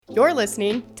You're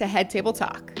listening to Head Table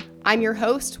Talk. I'm your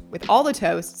host with all the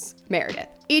toasts, Meredith.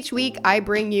 Each week, I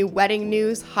bring you wedding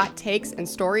news, hot takes, and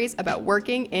stories about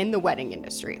working in the wedding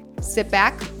industry. Sit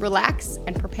back, relax,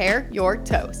 and prepare your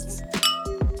toasts.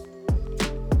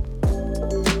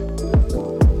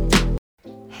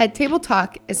 Head Table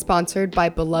Talk is sponsored by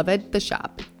Beloved the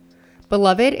Shop.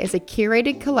 Beloved is a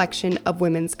curated collection of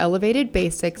women's elevated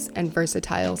basics and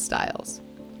versatile styles.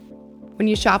 When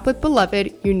you shop with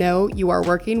Beloved, you know you are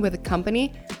working with a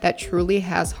company that truly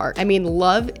has heart. I mean,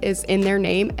 love is in their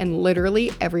name and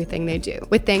literally everything they do.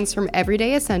 With things from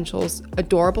everyday essentials,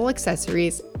 adorable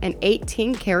accessories, and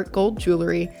 18-karat gold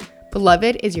jewelry,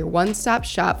 Beloved is your one-stop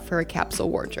shop for a capsule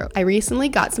wardrobe. I recently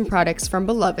got some products from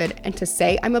Beloved, and to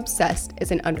say I'm obsessed is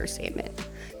an understatement.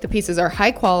 The pieces are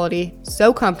high quality,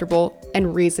 so comfortable,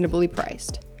 and reasonably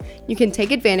priced. You can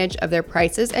take advantage of their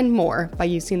prices and more by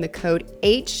using the code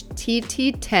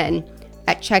HTT10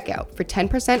 at checkout for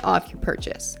 10% off your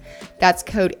purchase. That's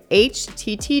code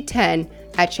HTT10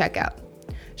 at checkout.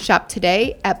 Shop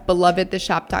today at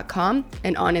belovedtheshop.com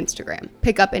and on Instagram.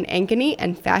 Pick up in Ankeny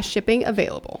and fast shipping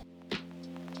available.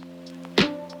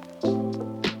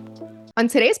 On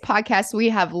today's podcast, we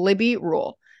have Libby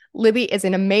Rule. Libby is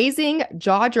an amazing,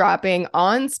 jaw-dropping,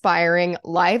 awe-inspiring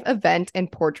live event and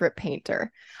portrait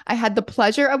painter. I had the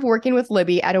pleasure of working with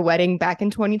Libby at a wedding back in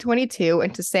 2022,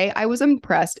 and to say I was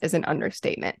impressed is an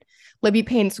understatement. Libby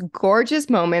paints gorgeous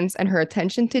moments, and her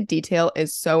attention to detail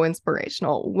is so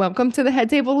inspirational. Welcome to the Head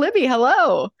Table, Libby.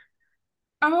 Hello.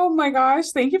 Oh my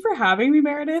gosh, thank you for having me,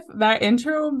 Meredith. That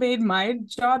intro made my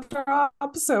jaw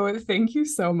drop, so thank you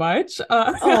so much.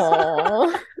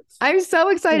 Oh, I'm so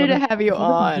excited to have you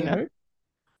on.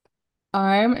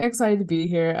 I'm excited to be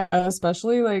here,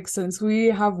 especially like since we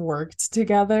have worked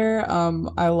together.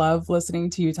 I love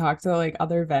listening to you talk to like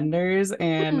other vendors,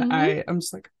 and I'm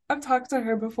just like, I've talked to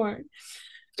her before.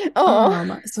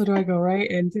 Oh, so do I go right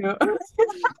into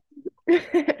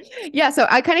Yeah, so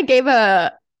I kind of gave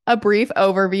a brief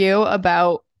overview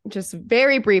about just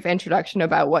very brief introduction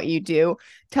about what you do.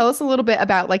 Tell us a little bit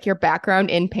about like your background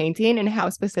in painting and how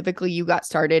specifically you got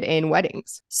started in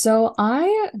weddings. So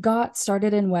I got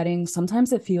started in weddings.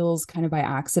 Sometimes it feels kind of by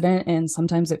accident, and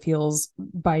sometimes it feels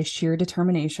by sheer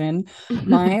determination.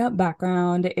 My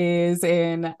background is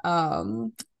in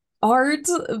art,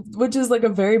 which is like a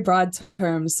very broad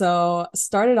term. So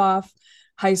started off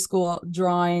high school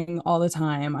drawing all the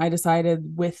time. I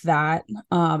decided with that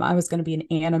I was going to be an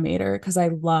animator because I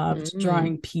loved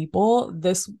drawing people.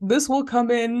 This will come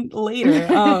in later,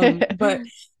 but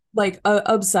like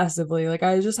obsessively, like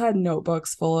I just had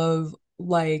notebooks full of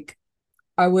like,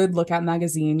 I would look at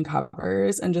magazine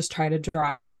covers and just try to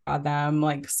draw them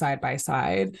like side by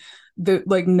side. The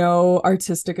like no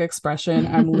artistic expression.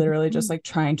 I'm literally just like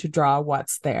trying to draw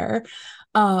what's there.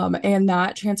 And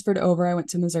that transferred over. I went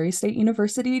to Missouri State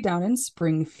University down in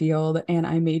Springfield, and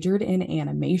I majored in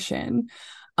animation.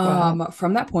 Wow.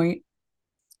 From that point,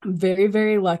 very,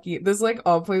 very lucky. This like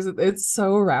all places, it's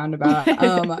so roundabout.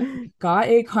 Got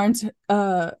an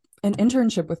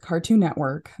internship with Cartoon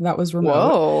Network that was remote.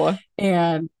 Whoa.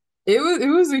 And it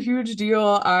was a huge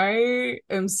deal. I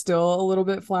am still a little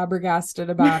bit flabbergasted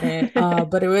about it.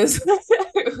 But it was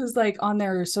it was like on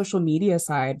their social media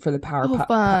side for the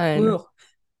Fun.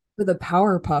 for the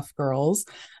Powerpuff Girls.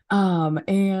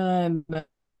 And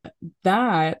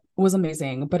that was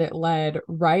amazing, but it led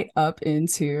right up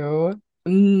into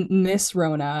Miss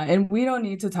Rona, and we don't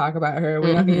need to talk about her.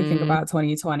 We don't need to think about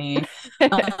 2020.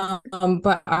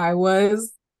 But I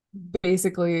was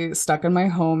basically stuck in my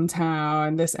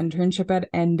hometown. This internship had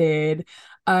ended,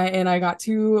 and I got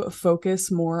to focus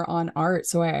more on art.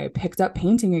 So I picked up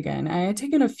painting again. I had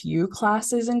taken a few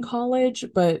classes in college,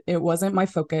 but it wasn't my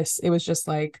focus. It was just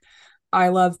like, I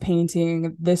love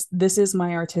painting. This is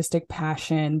my artistic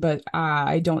passion, but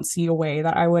I don't see a way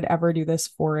that I would ever do this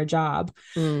for a job.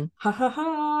 Ha ha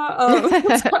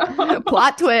ha.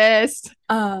 Plot twist.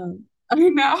 I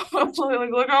mean, now like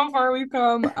look how far we've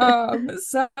come.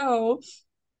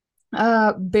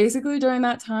 Basically during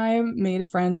that time, made a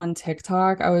friend on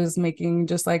TikTok. I was making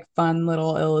just like fun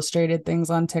little illustrated things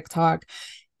on TikTok.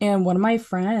 And one of my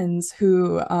friends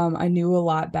who I knew a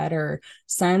lot better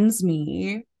sends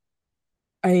me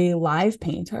a live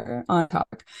painter on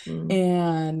TikTok.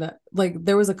 And like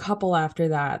there was a couple after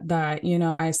that you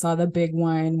know, I saw the big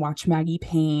one, Watch Maggie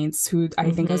Paints, who I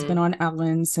think has been on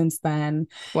Ellen since then.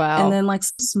 Wow. And then like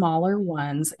smaller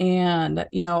ones, and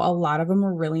you know, a lot of them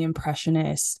were really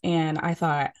impressionist, and I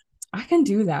thought, I can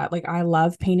do that. Like I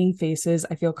love painting faces.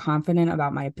 I feel confident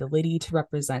about my ability to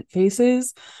represent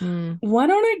faces. Why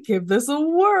don't I give this a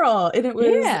whirl? And it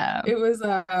was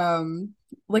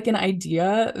like an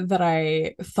idea that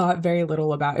I thought very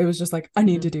little about. It was just like, I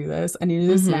need to do this. I need to do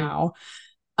this Mm-hmm. now.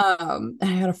 I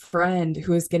had a friend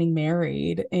who was getting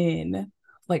married in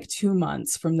like 2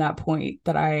 months from that point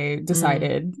that I Mm.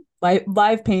 decided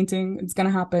live painting, it's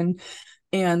gonna happen.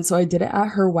 And so I did it at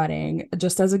her wedding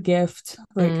just as a gift,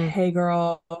 like, Mm. hey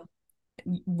girl,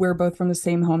 we're both from the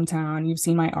same hometown. You've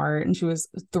seen my art. And she was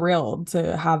thrilled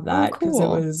to have Oh, that because it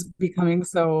cool. was becoming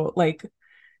so like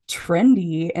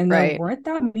trendy and there Right. weren't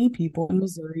that many people in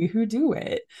Missouri who do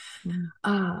it.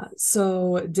 Mm.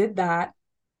 So did that.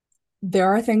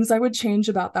 There are things I would change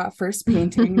about that first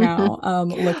painting now. I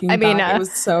Looking mean, back, it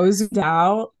was so zoomed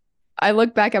out. I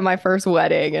look back at my first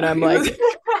wedding and I'm like,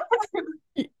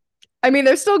 I mean,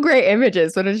 they're still great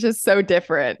images, but it's just so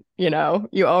different, you know?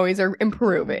 You always are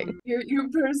improving. Your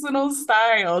personal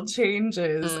style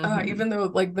changes, Hmm. even though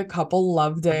like the couple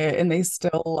loved it and they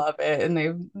still love it, and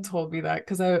they've told me that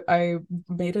because I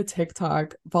made a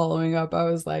TikTok following up. I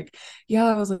was like, yeah,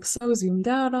 I was like so zoomed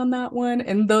out on that one,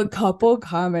 and the couple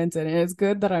commented, and it's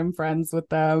good that I'm friends with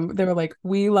them. They were like,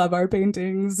 we love our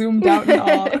paintings, zoomed out and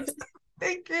all.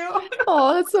 Thank you.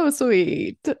 Oh, that's so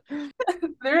sweet.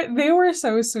 They were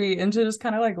so sweet, and to just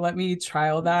kind of like let me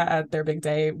trial that at their big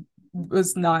day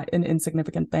was not an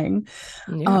insignificant thing.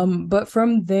 Yeah. But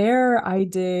from there I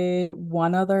did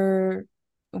one other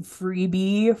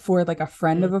freebie for like a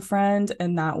friend Mm. of a friend,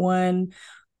 and that one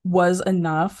was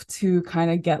enough to kind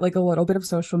of get like a little bit of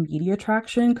social media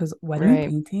traction because wedding Right.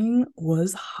 painting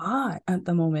was hot at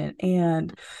the moment.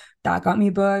 And that got me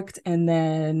booked. And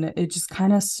then it just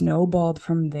kind of snowballed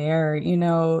from there. You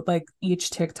know, like each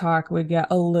TikTok would get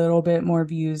a little bit more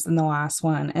views than the last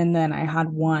one. And then I had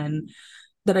one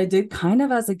that I did kind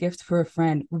of as a gift for a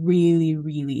friend really,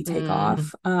 really take Mm.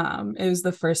 off. It was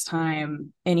the first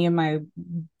time any of my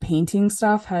painting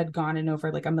stuff had gone in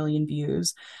over like 1 million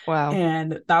views. Wow.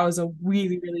 And that was a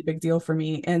really, really big deal for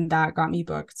me. And that got me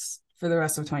booked for the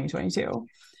rest of 2022, Oh,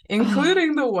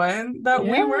 including the one that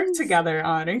we worked yes. together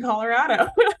on in Colorado.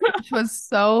 Which was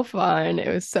so fun.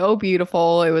 It was so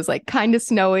beautiful. It was like kind of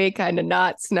snowy, kind of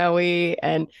not snowy.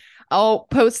 And I'll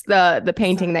post the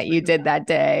painting that you Exactly. did that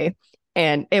day.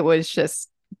 And it was just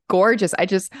gorgeous. I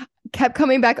just kept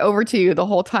coming back over to you the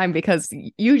whole time because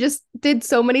you just did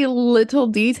so many little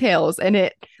details and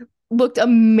it looked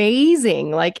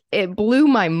amazing. Like it blew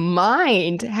my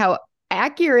mind how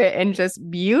accurate and just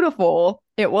beautiful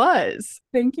it was.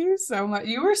 Thank you so much.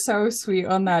 You were so sweet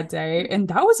on that day. And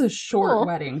that was a short Oh.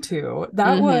 wedding, too.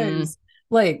 That Mm-hmm. was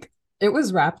like, it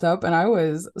was wrapped up. And I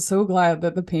was so glad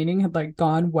that the painting had like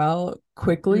gone well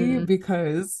quickly Mm.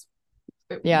 because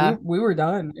we Yeah. we were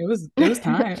done. It was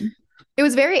time. It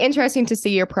was very interesting to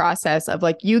see your process of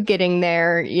like you getting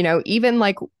there, you know, even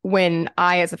like when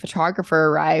I, as a photographer,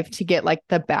 arrived to get like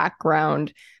the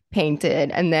background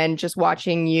painted and then just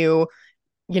watching you,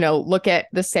 you know, look at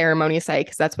the ceremony site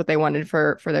because that's what they wanted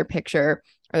for their picture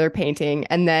or their painting.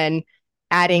 And then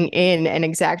adding in an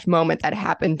exact moment that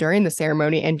happened during the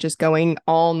ceremony and just going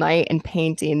all night and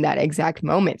painting that exact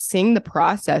moment. Seeing the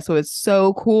process was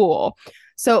so cool.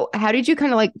 So, how did you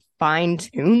kind of like fine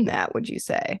tune that, would you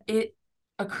say? It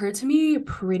occurred to me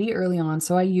pretty early on.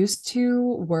 So I used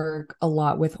to work a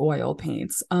lot with oil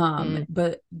paints. Mm.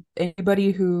 But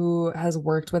anybody who has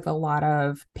worked with a lot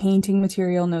of painting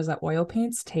material knows that oil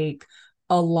paints take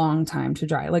a long time to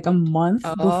dry, like a month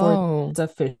before Oh, it's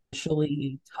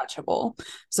officially touchable.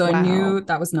 So I wow. knew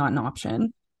that was not an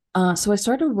option. So I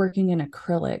started working in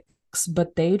acrylics,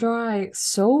 but they dry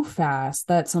so fast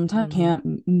that sometimes I Mm.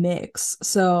 can't mix.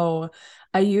 So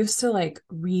I used to like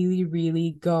really,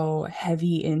 really go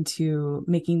heavy into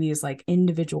making these like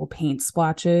individual paint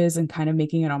splotches and kind of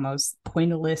making it almost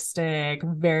pointillistic,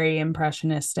 very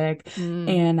impressionistic. Mm.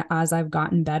 And as I've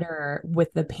gotten better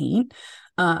with the paint,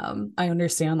 I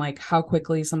understand like how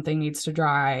quickly something needs to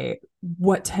dry,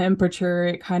 what temperature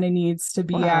it kind of needs to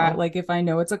be at. Wow. Like if I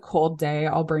know it's a cold day,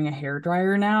 I'll bring a hair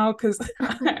dryer now because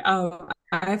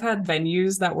I've had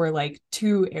venues that were like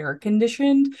too air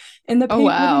conditioned and the Oh, paint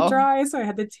wouldn't wow. dry, so I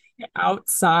had to take it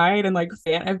outside and like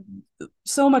fan.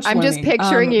 So much I'm just learning.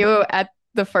 picturing you at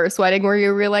the first wedding where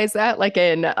you realize that, like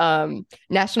in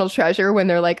National Treasure, when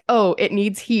they're like, oh, it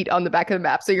needs heat on the back of the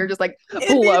map. So you're just like It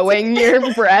blowing needs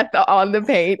your breath on the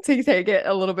paint to take it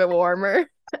a little bit warmer.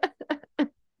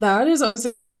 that is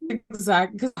also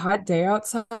exact because hot day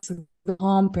outside, so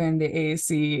pumping the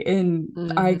AC, and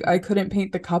I Hmm. couldn't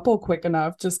paint the couple quick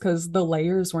enough just because the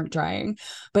layers weren't drying.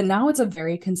 But now it's a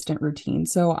very constant routine.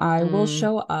 So I will Mm.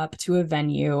 show up to a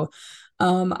venue.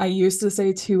 I used to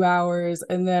say 2 hours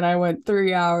and then I went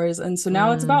 3 hours. And so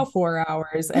now it's Mm. about 4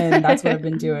 hours, and that's what I've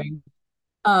been doing.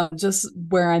 Just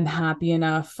where I'm happy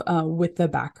enough with the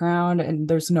background and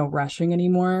there's no rushing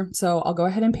anymore. So I'll go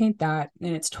ahead and paint that,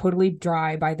 and it's totally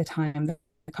dry by the time the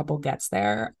couple gets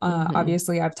there. Mm-hmm.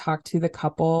 Obviously, I've talked to the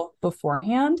couple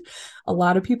beforehand. A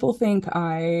lot of people think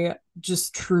I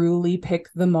just truly pick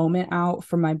the moment out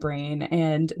from my brain.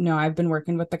 And no, I've been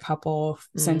working with the couple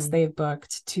since Mm, they've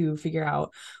booked to figure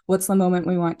out what's the moment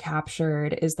we want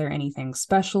captured. Is there anything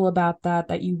special about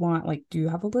that you want? Like, do you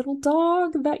have a little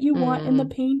dog that you want in the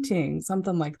mm, painting?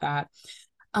 Something like that.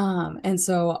 And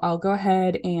so I'll go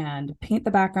ahead and paint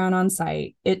the background on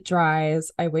site. It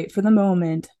dries. I wait for the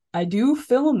moment. I do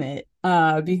film it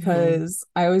mm-hmm. because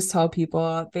I always tell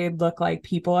people they'd look like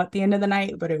people at the end of the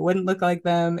night, but it wouldn't look like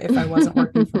them if I wasn't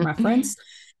working from reference.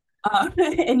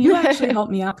 And you actually helped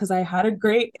me out because I had a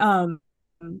great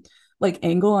like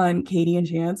angle on Katie and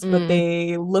Chance, but Mm,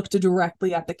 they looked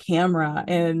directly at the camera,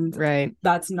 and right.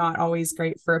 that's not always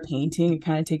great for a painting. It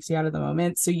kind of takes you out of the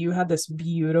moment. So you had this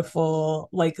beautiful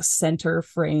like center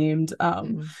framed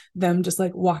Mm. them just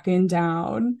like walking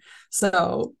down.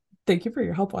 So thank you for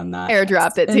your help on that.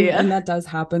 Airdropped it to you. And that does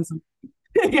happen.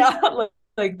 Yeah,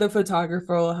 like the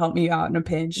photographer will help me out in a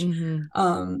pinch.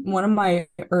 Mm-hmm. One of my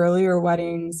earlier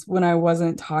weddings when I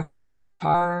wasn't taught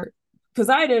because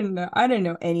I didn't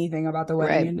know anything about the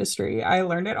wedding Right. industry. I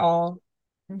learned it all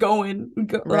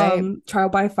Right. trial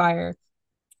by fire.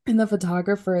 And the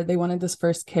photographer, they wanted this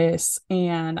first kiss,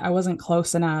 and I wasn't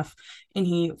close enough, and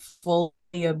he fully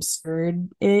obscured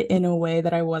it in a way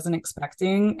that I wasn't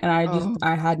expecting, and Oh,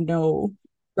 I had no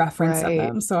reference of right.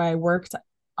 them. So I worked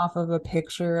off of a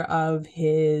picture of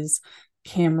his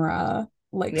camera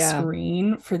like Yeah.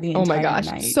 screen for the Oh my entire gosh.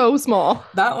 night. So small.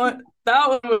 That one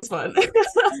was fun.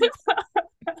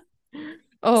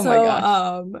 Oh my So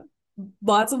gosh.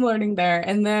 lots of learning there.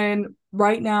 And then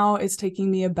right now it's taking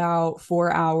me about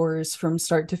 4 hours from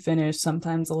start to finish,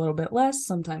 sometimes a little bit less,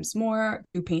 sometimes more,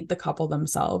 to paint the couple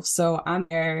themselves. So I'm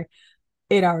there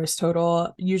 8 hours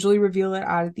total, usually reveal it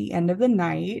at the end of the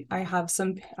night. I have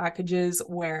some packages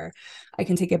where I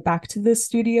can take it back to the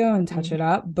studio and touch it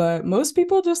Mhm. up, but most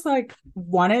people just like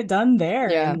want it done there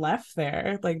Yeah. and left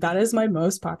there. Like that is my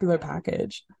most popular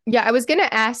package. Yeah, I was gonna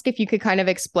ask if you could kind of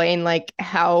explain like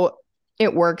how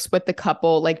it works with the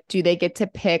couple. Like, do they get to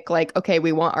pick like, okay,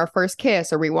 we want our first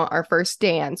kiss or we want our first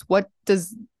dance? What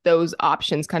does those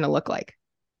options kind of look like?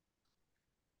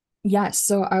 Yes,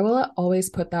 so I will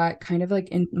always put that kind of like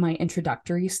in my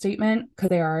introductory statement because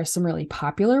there are some really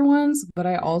popular ones, but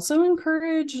I Mm, also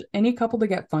encourage any couple to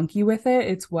get funky with it.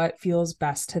 It's what feels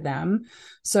best to them.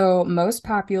 So, most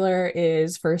popular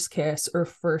is first kiss or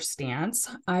first dance.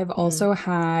 I've mm. also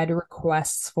had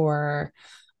requests for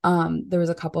there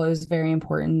was a couple, it was very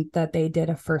important that they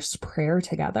did a first prayer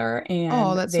together, Oh,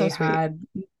 and that's so they sweet. had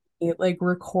like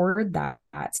record that.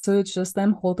 So it's just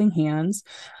them holding hands.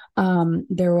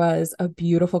 There was a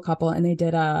beautiful couple, and they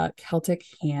did a Celtic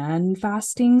hand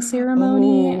fasting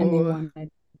ceremony, and they Oh,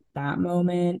 wanted that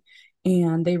moment,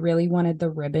 and they really wanted the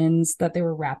ribbons that they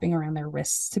were wrapping around their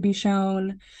wrists to be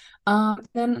shown.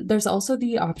 Then there's also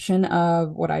the option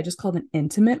of what I just called an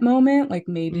intimate moment, like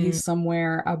maybe mm.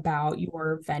 somewhere about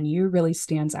your venue really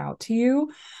stands out to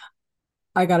you.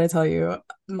 I gotta tell you,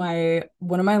 my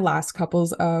one of my last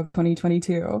couples of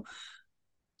 2022,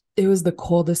 it was the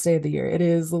coldest day of the year. It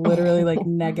is literally like Oh,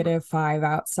 -5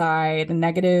 outside,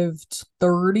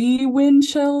 -30 wind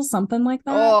chill, something like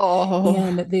that. oh.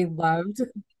 And they loved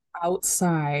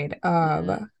outside of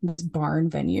Mm. this barn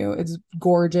venue. It's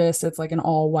gorgeous. It's like an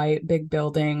all white big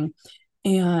building.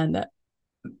 And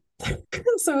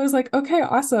so I was like, okay,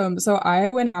 awesome. So I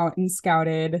went out and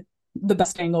scouted the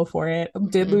best angle for it.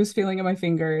 Did Mhm. lose feeling in my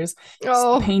fingers,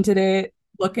 Oh, painted it,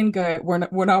 looking good. We're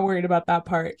not worried about that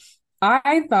part.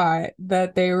 I thought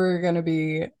that they were going to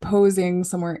be posing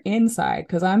somewhere inside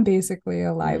because I'm basically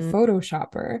a live mm.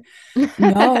 photoshopper.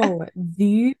 No,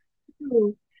 the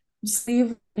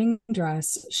sleeve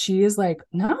dress, she is like,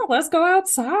 no, let's go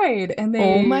outside. And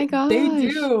Oh my they gosh.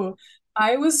 do.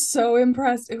 I was so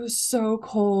impressed. It was so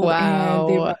cold, and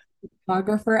they Wow. brought the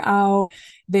photographer out.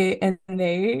 They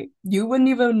you wouldn't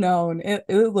even known. It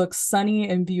looks sunny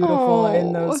and beautiful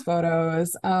in those Oh,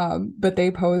 photos. But they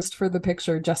posed for the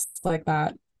picture just like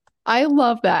that. I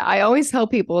love that. I always tell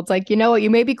people it's like, you know what, you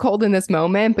may be cold in this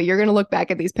moment, but you're going to look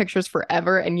back at these pictures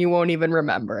forever and you won't even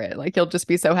remember it. Like you'll just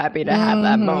be so happy to have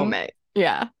that Mm-hmm. moment.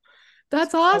 Yeah.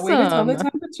 That's A way to tell the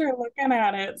awesome. temperature looking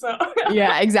at it. So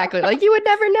Yeah, exactly. Like you would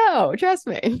never know. Trust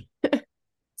me.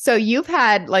 So you've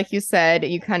had, like you said,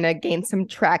 you kind of gained some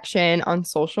traction on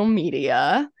social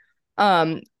media.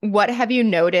 What have you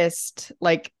noticed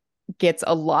like gets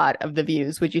a lot of the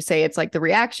views? Would you say it's like the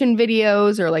reaction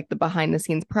videos or like the behind the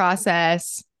scenes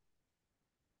process?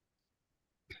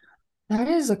 That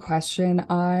is a question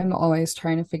I'm always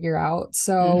trying to figure out.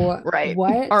 So, Right.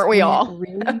 what Aren't we it all?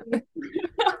 really,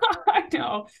 I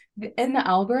know, in the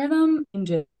algorithm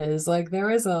changes. Like, there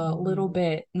was a little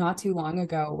bit not too long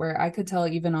ago where I could tell,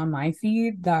 even on my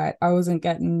feed, that I wasn't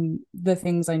getting the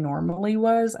things I normally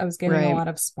was. I was getting a Right. lot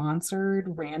of sponsored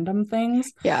random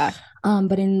things. Yeah.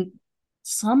 But in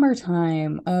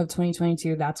summertime of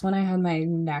 2022, that's when I had my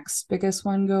next biggest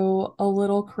one go a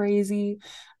little crazy.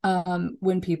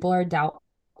 When people are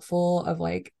doubtful of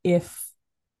like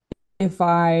if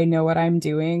I know what I'm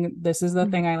doing, this is the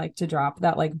thing I like to drop,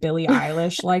 that like Billie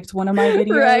Eilish liked one of my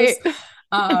videos. Right.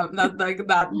 That like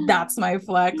that's my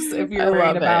flex if I you're worried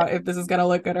love it. about if this is gonna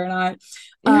look good or not.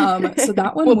 So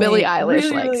that one Well, Billie went Eilish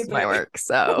really, really likes my big. work,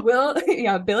 so. Will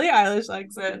yeah, Billie Eilish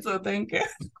likes it, so thank you.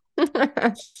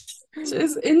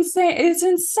 It's insane. It's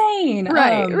insane.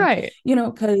 Right, right.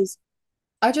 Because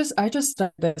I just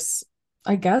did this,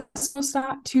 I guess almost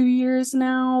not 2 years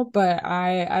now, but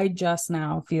I just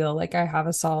now feel like I have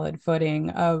a solid footing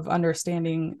of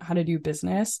understanding how to do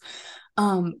business.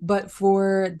 But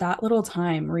for that little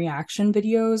time, reaction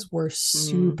videos were Mm.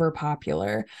 super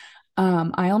popular.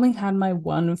 I only had my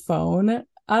one phone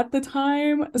at the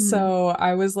time. Mm. So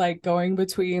I was like going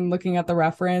between looking at the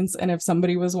reference, and if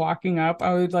somebody was walking up,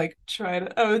 I would try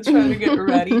to get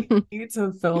ready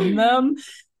to film them.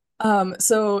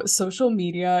 So social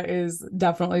media is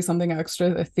definitely something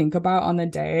extra to think about on the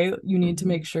day. You need to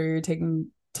make Mhm. sure you're taking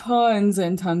tons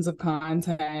and tons of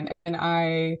content. And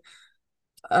I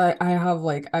have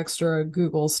like extra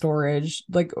Google storage,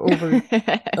 like over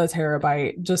a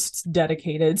terabyte, just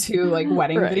dedicated to like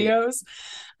wedding Right. videos.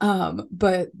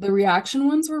 But the reaction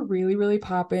ones were really, really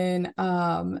popping.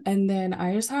 And then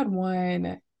I just had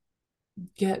one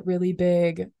get really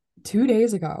big 2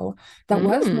 days ago that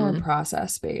was more Mm.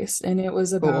 process based, and it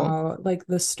was Cool. about like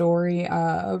the story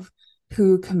of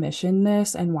who commissioned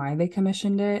this and why they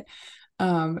commissioned it.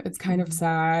 It's kind of Mhm.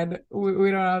 sad.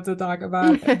 We don't have to talk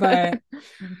about it, but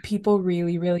people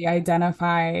really, really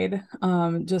identified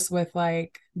just with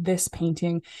like this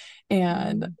painting,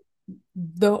 and Mm.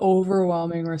 the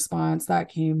overwhelming response that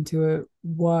came to it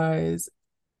was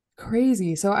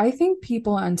crazy. So I think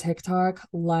people on TikTok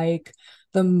like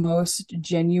the most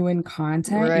genuine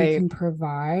content you Right. can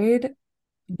provide,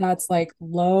 that's like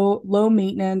low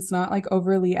maintenance, not like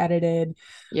overly edited,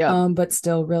 Yep. but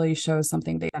still really shows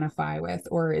something they identify with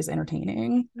or is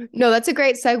entertaining. No, that's a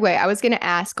great segue. I was going to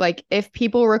ask, like, if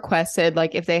people requested,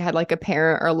 like, if they had like a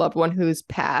parent or a loved one who's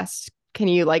passed, can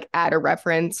you like add a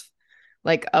reference,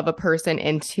 like, of a person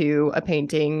into a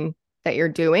painting that you're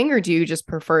doing, or do you just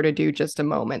prefer to do just a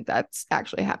moment that's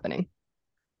actually happening?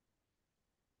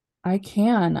 I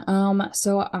can.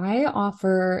 So I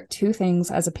offer two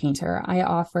things as a painter. I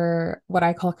offer what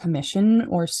I call commission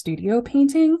or studio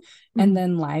painting, and Mhm.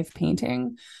 then live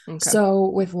painting. Okay. So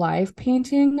with live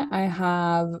painting, I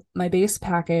have my base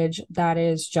package that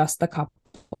is just the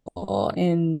couple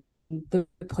in the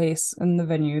place and the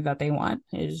venue that they want.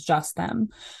 It is just them.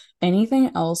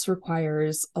 Anything else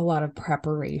requires a lot of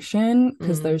preparation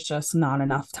because Mm. there's just not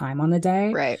enough time on the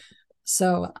day. Right.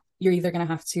 So you're either going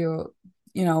to have to,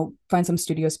 find some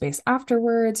studio space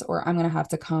afterwards, or I'm going to have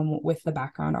to come with the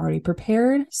background already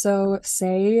prepared. So,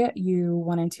 say you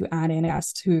wanted to add in a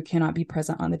guest who cannot be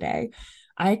present on the day.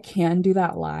 I can do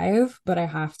that live, but I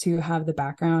have to have the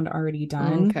background already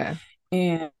done Okay.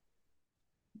 and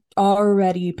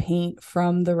already paint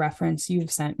from the reference you've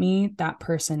sent me that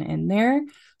person in there.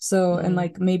 So, and Mm.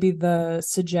 like maybe the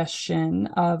suggestion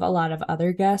of a lot of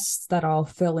other guests that I'll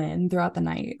fill in throughout the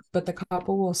night, but the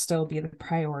couple will still be the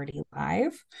priority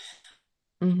live.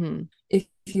 Hmm. If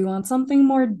you want something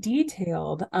more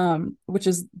detailed, which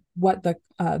is what the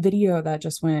video that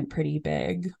just went pretty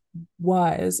big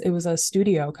was, it was a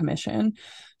studio commission.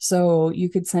 So you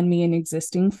could send me an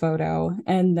existing photo,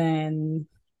 and then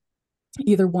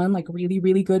either one like really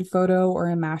really good photo or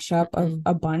a mashup of Mm.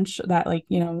 a bunch that like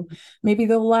maybe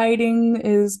the lighting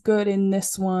is good in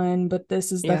this one, but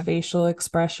this is the Yeah. facial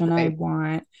expression I Right.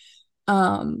 want.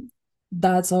 um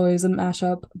that's always a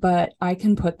mashup, but I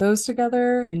can put those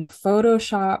together in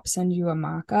Photoshop, send you a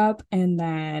mock-up, and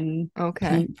then Okay.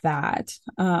 paint that.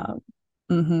 That's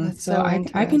So so I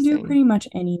can do interesting. pretty much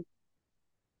any,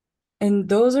 and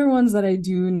those are ones that I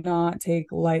do not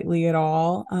take lightly at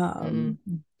all. Mm.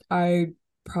 I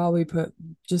probably put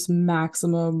just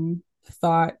maximum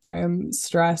thought and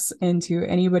stress into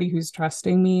anybody who's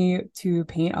trusting me to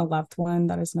paint a loved one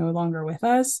that is no longer with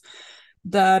us.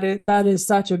 That is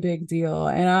such a big deal,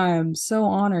 and I am so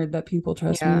honored that people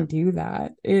trust me Yeah. to do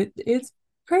that. It's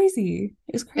crazy.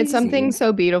 It's It's something crazy.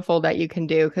 so beautiful that you can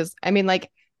do because I mean, like,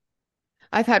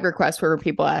 I've had requests where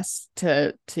people ask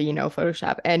to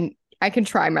Photoshop, and I can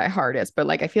try my hardest, but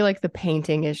like I feel like the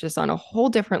painting is just on a whole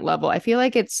different level. I feel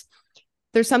like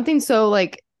there's something so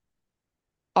like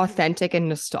authentic and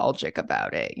nostalgic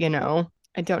about it, you know?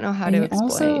 I don't know how to And explain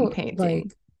also, like,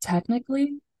 painting.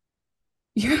 technically,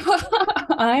 yeah,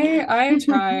 I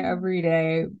try every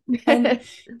day.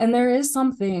 And there is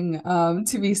something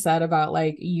to be said about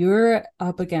like you're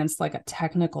up against like a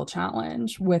technical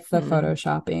challenge with the Mm,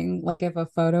 photoshopping. Like if a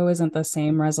photo isn't the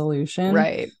same resolution,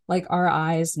 right. like our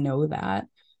eyes know that.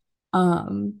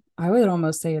 I would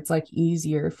almost say it's like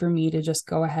easier for me to just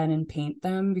go ahead and paint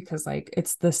them because like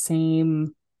it's the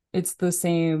same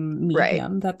Right.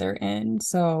 medium that they're in,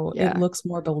 so it Yeah. looks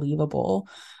more believable.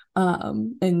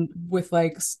 And with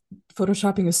like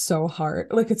photoshopping is so hard,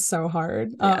 like it's so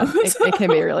hard. Yeah. It can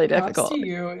be So really props to difficult.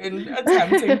 you in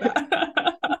attempting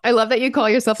that. I love that you call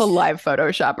yourself a live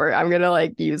photoshopper. I'm gonna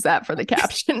like use that for the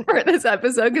caption for this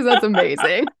episode because that's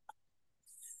amazing.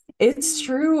 It's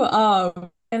true.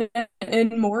 And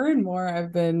more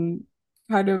I've been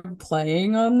kind of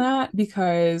playing on that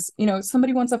because,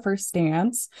 somebody wants a first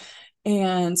dance.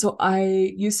 And so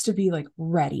I used to be like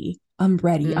ready. I'm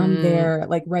ready. I'm Mm, there,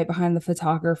 like right behind the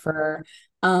photographer,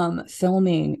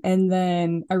 filming. And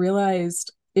then I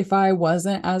realized if I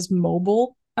wasn't as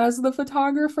mobile as the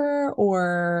photographer,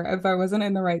 or if I wasn't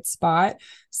in the right spot,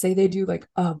 say they do like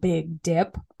a big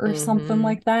dip or something mm-hmm.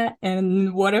 like that.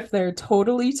 And what if they're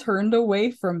totally turned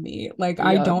away from me? Like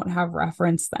I Yep. don't have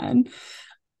reference then.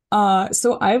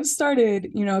 So I've started,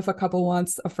 if a couple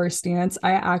wants a first dance,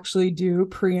 I actually do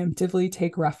preemptively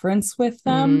take reference with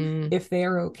them Mm, if they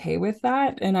are okay with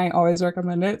that. And I always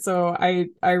recommend it. So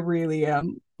I really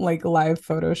am like live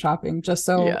photoshopping just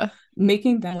so yeah.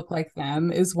 making them look like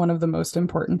them is one of the most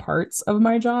important parts of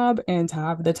my job. And to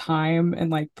have the time and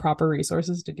like proper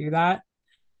resources to do that,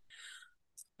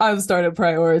 I've started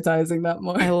prioritizing that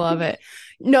more. I love it.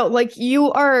 No, like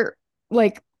you are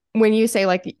like when you say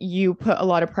like you put a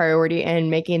lot of priority in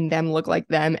making them look like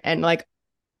them, and like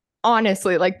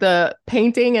honestly, like the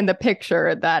painting and the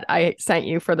picture that I sent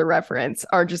you for the reference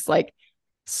are just like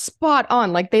spot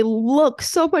on. Like they look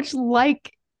so much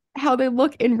like how they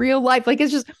look in real life. Like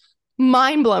it's just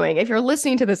mind blowing. If you're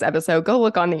listening to this episode, go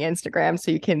look on the Instagram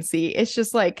so you can see. It's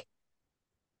just like,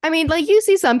 I mean, like you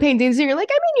see some paintings and you're like,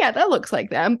 I mean, yeah, that looks like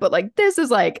them, but like this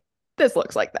is like, this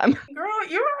looks like them. Girl,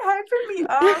 you were hyping me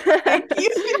up. That's Thank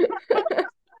you.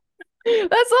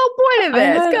 the whole point of I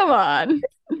this. had Come on.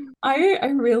 I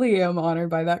really am honored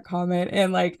by that comment.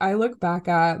 And like I look back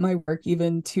at my work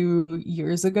even 2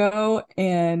 years ago,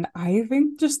 and I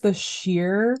think just the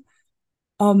sheer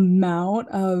amount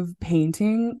of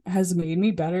painting has made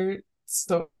me better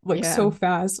so Yeah.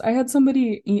 fast. I had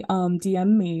somebody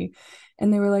DM me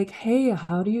and they were like, "Hey,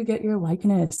 how do you get your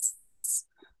likeness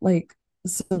like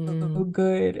so Mm.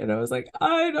 good?" And I was like,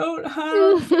 "I don't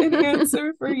have an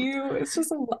answer for you. It's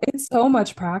just it's so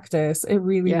much practice. It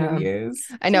really, Yeah. really is."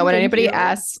 I know So when thank anybody you.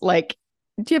 asks, like,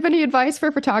 do you have any advice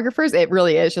for photographers? It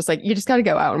really is just like, you just got to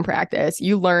go out and practice.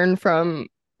 You learn from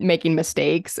making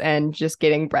mistakes and just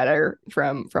getting better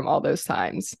from all those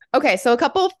times. Okay, so a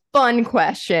couple fun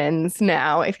questions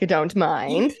now, if you don't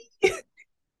mind.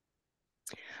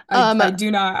 Um, I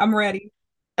do not. I'm ready.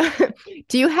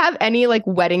 do you have any like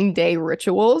wedding day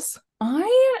rituals?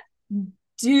 I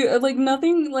do like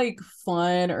nothing like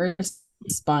fun or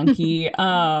spunky.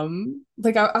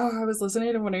 Like I was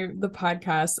listening to one of the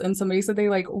podcasts and somebody said they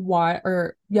like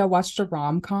watched a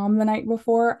rom-com the night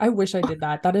before. I wish I did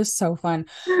that. That is so fun.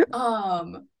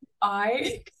 Um,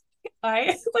 I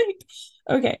I like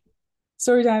okay.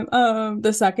 Story time.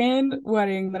 The second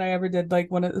wedding that I ever did, like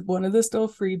one of the still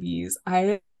freebies,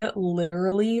 I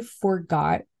literally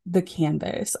forgot the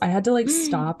canvas. I had to like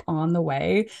stop on the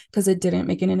way because it didn't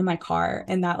make it into my car,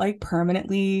 and that like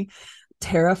permanently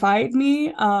terrified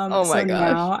me. Oh So my gosh.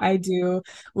 now I do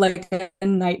like a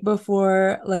night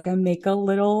before, like I make a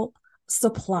little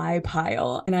supply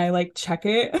pile and I like check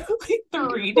it like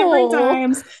three different Oh,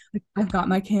 times. Like, I've got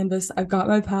my canvas, I've got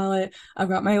my palette, I've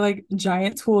got my like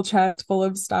giant tool chest full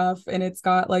of stuff, and it's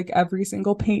got like every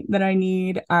single paint that I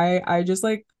need. I just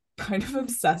like kind of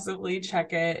obsessively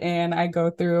check it, and I go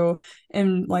through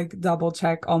and like double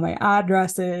check all my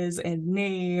addresses and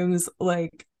names.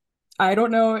 Like I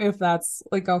don't know if that's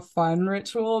like a fun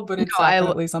ritual, but no, it's I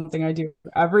definitely something I do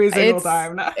every single it's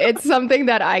time now. it's something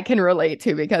that I can relate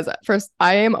to because first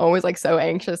I am always like so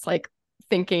anxious, like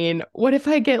thinking, what if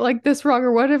I get like this wrong,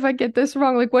 or what if I get this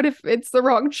wrong? Like, what if it's the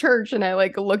wrong church? And I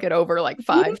like look it over like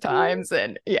five times,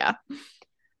 and yeah.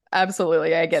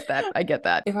 Absolutely. I get that. I get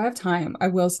that. If I have time, I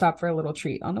will stop for a little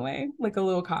treat on the way, like a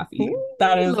little coffee. Ooh,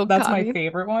 little That's my coffee.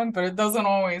 favorite one, but it doesn't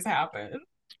always happen.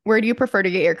 Where do you prefer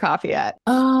to get your coffee at?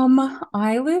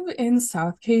 I live in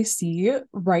South KC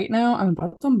right now. I'm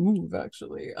about to move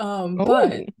actually.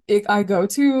 Oh, I go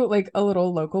to like a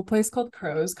little local place called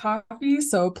Crow's Coffee,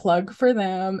 so plug for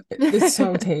them. It's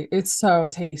so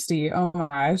tasty. Oh my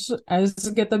gosh. I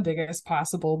just get the biggest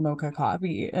possible mocha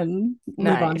coffee and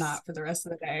live on nice. that for the rest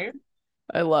of the day.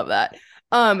 I love that.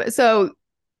 So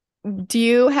do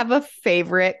you have a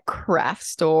favorite craft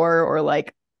store or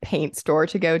like paint store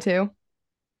to go to?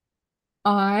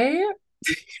 I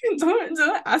don't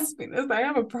ask me this. I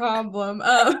have a problem. No,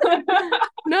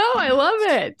 I love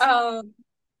it. Um,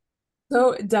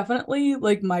 So definitely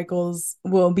like Michael's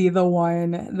will be the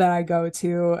one that I go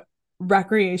to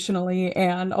recreationally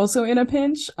and also in a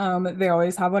pinch. They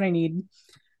always have what I need.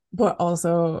 But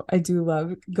also I do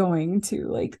love going to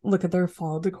like look at their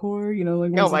fall decor,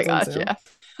 like Oh once my it's on gosh, sale.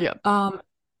 yeah. Yep.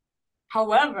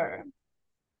 However,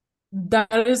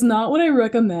 that is not what I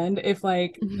recommend if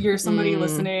like you're somebody Mm,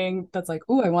 listening that's like,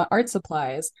 oh, I want art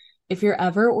supplies. If you're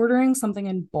ever ordering something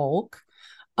in bulk,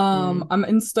 mm, I'm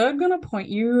instead gonna point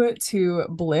you to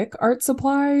Blick Art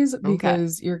Supplies okay.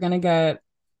 because you're gonna get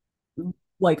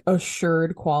like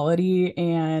assured quality,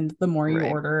 and the more you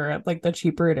Right. order, like the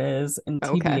cheaper it is. And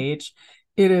Okay. TBH,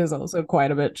 it is also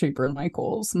quite a bit cheaper than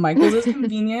Michael's. Michael's is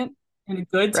convenient and a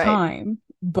good Right. time,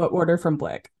 but order from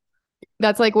Blick.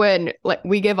 That's like when like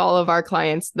we give all of our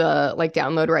clients the like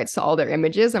download rights to all their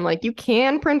images. I'm like, you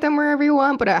can print them wherever you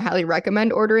want, but I highly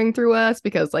recommend ordering through us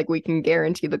because like we can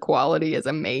guarantee the quality is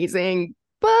amazing.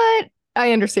 But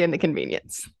I understand the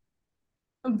convenience.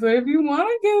 But if you want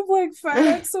to give like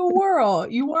FedEx a whirl,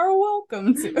 you are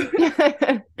welcome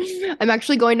to. I'm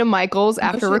actually going to Michael's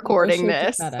after No recording shade to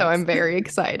this, so FedEx. I'm very Are you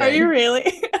excited.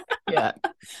 really? Yeah.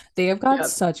 They have got Yep.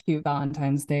 such cute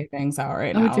Valentine's Day things out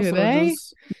right Oh, now, do so they?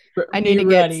 just I need be to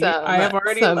get ready. I have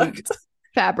already some looked.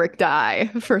 fabric dye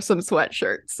for some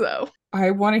sweatshirts. So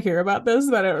I want to hear about this,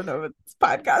 but I don't know if it's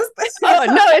podcast. oh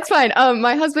no, it's fine.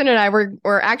 My husband and I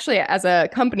were actually as a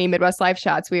company, Midwest Life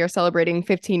Shots, we are celebrating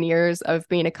 15 years of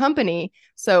being a company.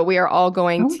 So we are all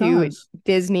going Oh to gosh.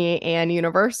 Disney and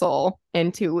Universal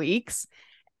in 2 weeks.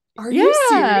 Are you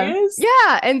Yeah. serious?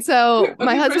 Yeah. And so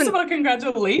my Okay, first of husband, all, thank you.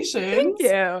 congratulations.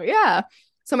 Yeah.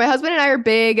 So my husband and I are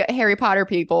big Harry Potter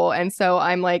people. And so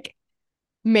I'm like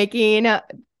making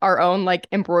our own like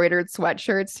embroidered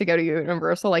sweatshirts to go to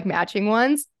Universal, like matching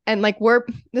ones. And like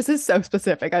this is so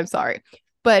specific, I'm sorry.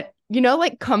 But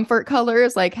like comfort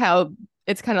colors, like how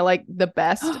it's kind of like the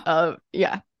best of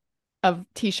yeah, of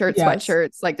t-shirts, Yes.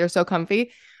 sweatshirts, like they're so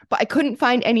comfy. But I couldn't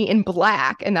find any in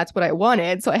black, and that's what I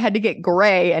wanted. So I had to get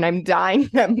gray, and I'm dyeing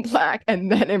them black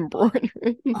and then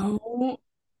embroidering. Oh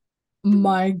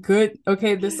my good.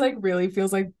 Okay, this like really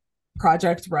feels like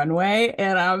Project Runway,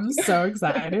 and I'm so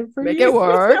excited for Make it you.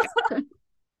 work.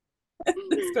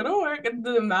 It's gonna work. And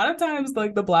the amount of times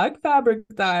like the black fabric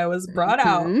dye was brought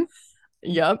out, Mhm.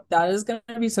 Yep. that is gonna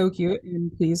be so cute.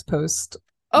 And please post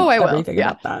Oh, I will. everything Yeah.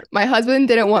 about that. My husband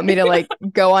didn't want me to like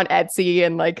go on Etsy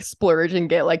and like splurge and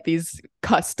get like these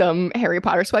custom Harry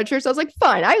Potter sweatshirts. I was like,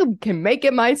 fine, I can make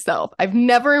it myself. I've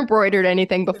never embroidered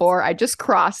anything before. I just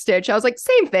cross stitch. I was like,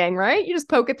 same thing, right? You just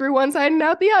poke it through one side and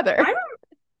out the other. I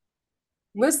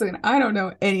Listen, I don't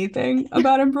know anything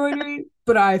about embroidery,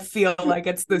 but I feel like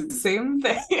it's the same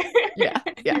thing. Yeah.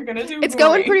 Yeah. You're gonna do It's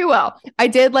going great. pretty well. I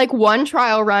did like one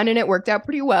trial run and it worked out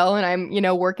pretty well. And I'm,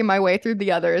 working my way through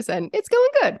the others and it's going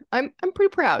good. I'm pretty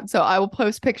proud. So I will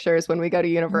post pictures when we go to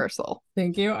Universal.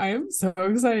 Thank you. I am so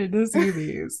excited to see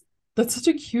these. That's such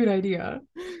a cute idea.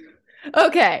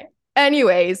 Okay.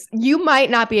 Anyways, you might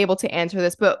not be able to answer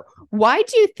this, but why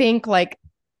do you think like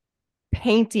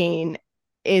painting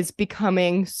is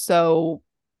becoming so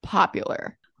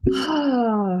popular?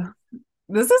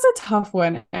 This is a tough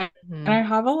one, and I Mhm.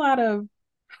 have a lot of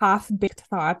half-baked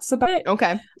thoughts about it.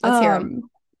 Okay, let's hear them.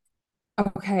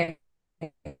 Um, okay.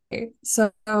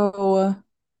 So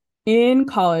in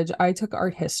college, I took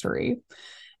art history,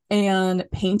 and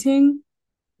painting,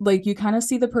 like you kind of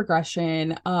see the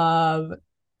progression of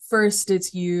first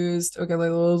it's used, okay, like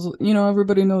those,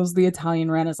 everybody knows the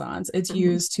Italian Renaissance. It's Mhm.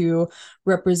 used to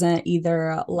represent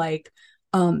either like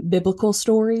biblical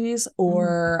stories Mhm.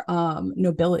 or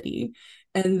nobility.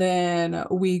 And then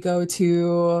we go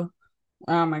to,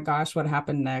 oh my gosh, what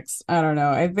happened next? I don't know.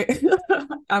 I think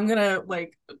I'm gonna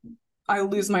like I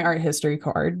lose my art history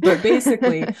card, but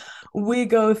basically we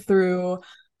go through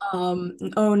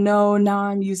oh no, now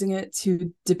I'm using it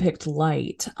to depict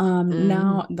light. Mm.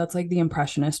 Now that's like the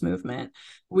impressionist movement.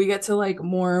 We get to like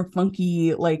more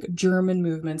funky like German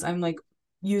movements. I'm like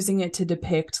using it to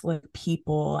depict like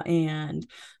people and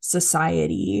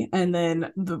society, and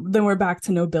then we're back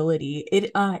to nobility.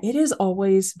 It has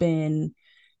always been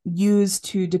used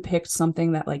to depict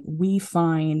something that like we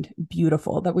find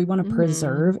beautiful, that we want to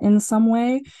preserve in some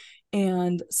way.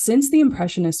 And since the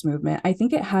Impressionist movement, I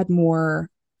think it had more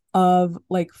of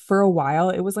like, for a while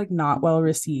it was like not well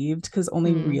received because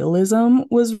only realism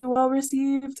was well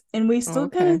received, and we still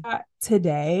kind of got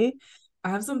today. I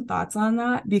have some thoughts on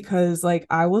that because like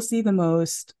I will see the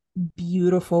most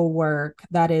beautiful work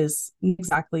that is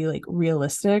exactly like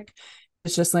realistic.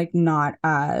 It's just like not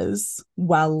as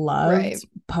well loved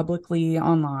publicly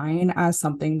online as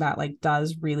something that like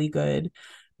does really good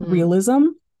realism.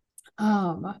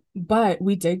 But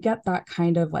we did get that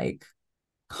kind of like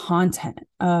content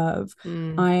of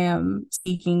I am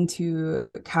seeking to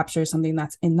capture something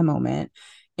that's in the moment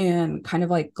and kind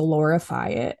of like glorify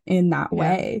it in that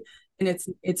way. And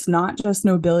it's not just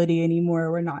nobility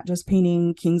anymore. We're not just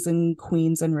painting kings and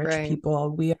queens and rich people.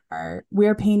 We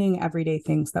are painting everyday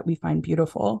things that we find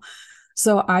beautiful.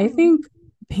 So I think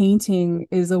painting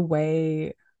is a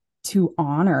way to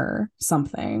honor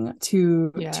something,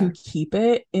 to keep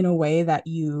it in a way that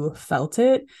you felt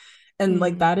it. And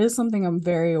like that is something I'm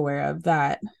very aware of,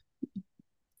 that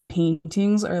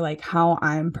paintings are like how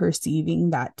I'm perceiving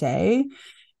that day.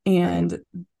 And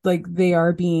like they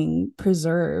are being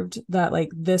preserved, that like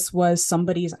this was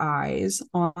somebody's eyes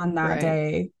on that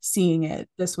day seeing it,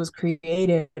 this was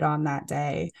created on that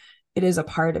day, it is a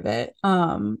part of it.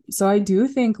 So I do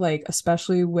think like,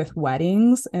 especially with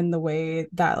weddings and the way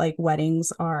that like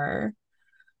weddings are,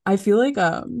 I feel like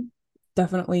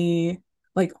definitely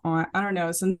like on, I don't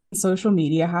know, since social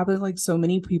media happens, like so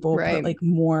many people put like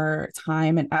more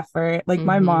time and effort. Like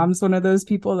my mom's one of those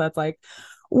people that's like,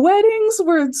 weddings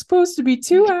were supposed to be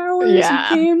 2 hours. You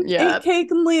came, ate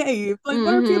cake and leave. Like,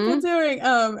 what are people doing?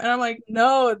 And I'm like,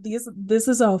 no, this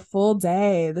is a full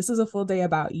day. This is a full day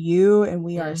about you, and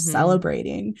we are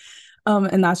celebrating.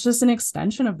 And that's just an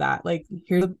extension of that. Like,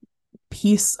 here's a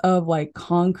piece of like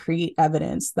concrete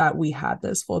evidence that we had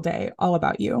this full day all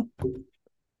about you.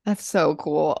 That's so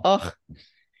cool. Oh,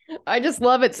 I just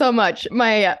love it so much.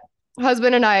 My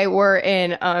husband and I were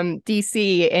in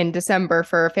DC in December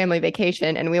for a family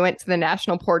vacation, and we went to the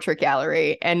National Portrait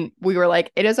Gallery, and we were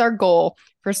like, it is our goal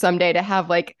for someday to have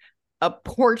like a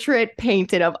portrait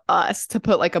painted of us to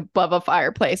put like above a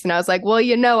fireplace. And I was like, well,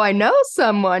 you know, I know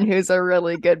someone who's a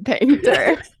really good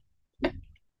painter.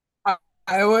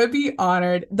 I would be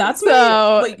honored. That's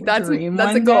my like dream.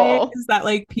 That's one a goal. Day is that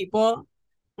like people,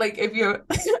 like if you,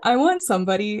 I want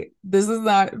somebody, this is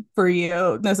not for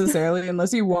you necessarily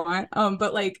unless you want,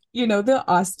 but like, you know, the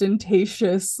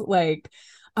ostentatious, like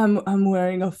I'm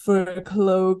wearing a fur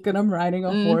cloak and I'm riding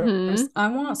a horse. I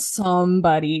want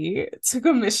somebody to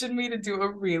commission me to do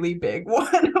a really big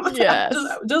one. Yes.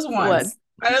 just once.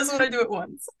 I just want to do it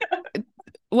once.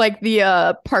 Like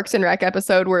the Parks and Rec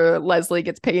episode where Leslie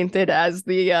gets painted as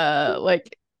the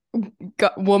like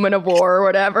woman of war or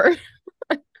whatever.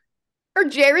 Or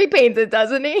Jerry paints it,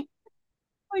 doesn't he?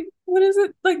 Like, what is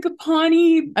it? Like a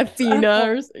Pawnee Athena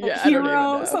or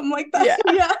hero, something like that. Yeah.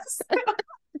 Yes.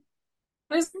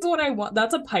 This is what I want.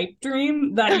 That's a pipe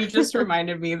dream that you just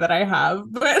reminded me that I have.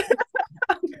 But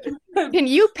can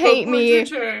you paint me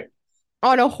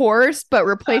on a horse, but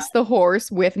replace the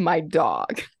horse with my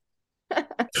dog?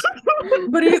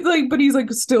 But he's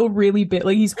like still really big.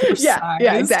 Like he's horse size.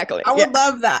 Yeah, exactly. I would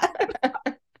love that.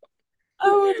 I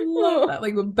would love that.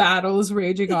 Like the battle is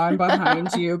raging on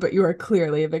behind you, but you are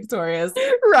clearly victorious.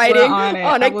 Riding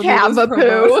on a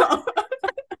cavapoo.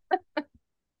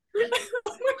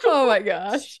 Oh my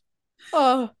gosh.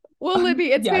 Oh, well,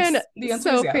 Libby, it's been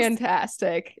so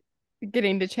fantastic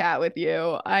getting to chat with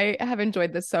you. I have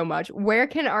enjoyed this so much. Where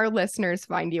can our listeners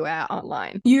find you at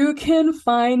online? You can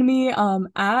find me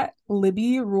at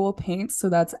Libby Rule Paints. So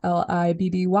that's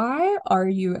LIBBYRULE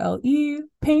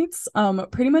Paints.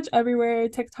 Pretty much everywhere: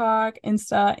 TikTok,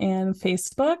 Insta, and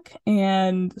Facebook.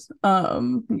 And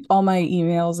all my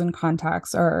emails and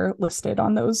contacts are listed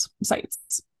on those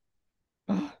sites.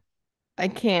 Oh, I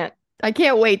can't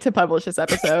wait to publish this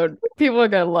episode. People are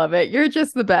going to love it. You're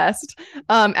just the best.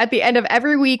 At the end of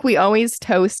every week, we always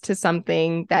toast to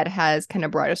something that has kind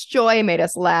of brought us joy, made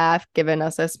us laugh, given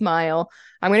us a smile.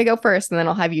 I'm going to go first, and then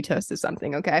I'll have you toast to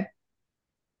something, okay?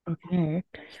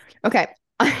 Okay.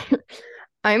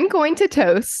 I'm going to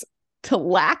toast to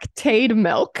Lactaid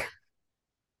milk.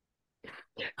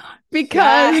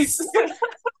 Because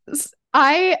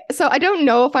I don't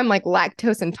know if I'm like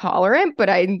lactose intolerant,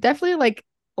 but I'm definitely like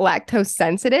lactose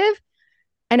sensitive.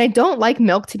 And I don't like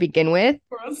milk to begin with.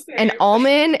 And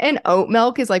almond and oat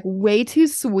milk is like way too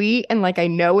sweet. And like, I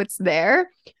know it's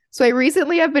there. So I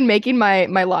recently have been making my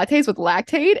lattes with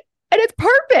Lactaid, and it's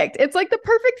perfect. It's like the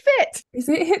perfect fit. Is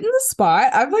it hitting the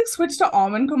spot? I've like switched to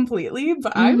almond completely,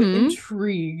 but I'm Mhm.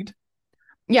 intrigued.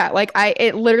 Yeah, like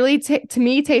it literally to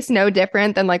me tastes no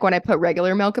different than like when I put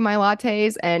regular milk in my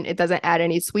lattes, and it doesn't add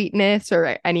any sweetness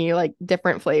or any like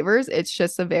different flavors. It's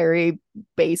just a very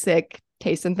basic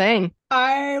tasting thing.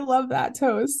 I love that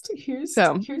toast. Here's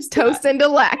So to toast that. into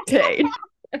Lactaid.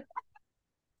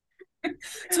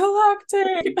 To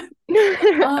Lactaid.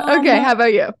 Okay, how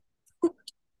about you?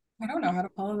 I don't know how to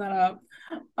follow that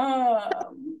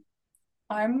up.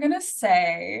 I'm gonna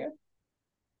say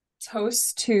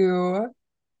toast to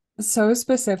so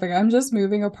specific. I'm just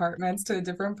moving apartments to a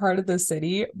different part of the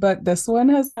city, but this one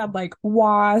has had like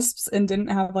wasps and didn't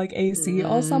have like AC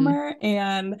all summer.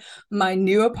 And my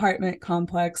new apartment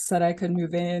complex said I could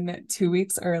move in 2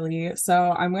 weeks early.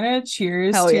 So I'm gonna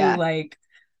cheers Hell to yeah. like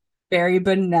very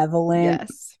benevolent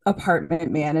Yes.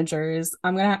 apartment managers.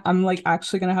 I'm like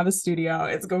actually gonna have a studio.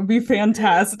 It's gonna be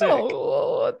fantastic.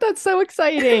 Oh, that's so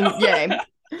exciting. Yay.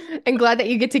 And glad that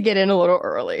you get in a little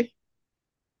early.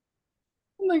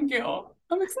 Thank you.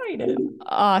 I'm excited.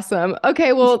 Awesome.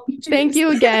 Okay, well, thank Cheers.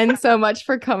 you again so much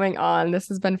for coming on. This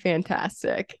has been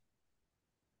fantastic.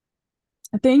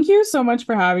 Thank you so much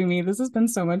for having me. This has been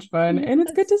so much fun, and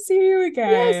it's good to see you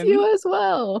Yes, again. you as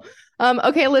well.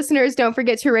 Okay, listeners, don't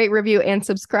forget to rate, review, and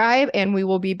subscribe, and we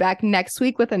will be back next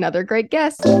week with another great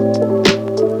guest.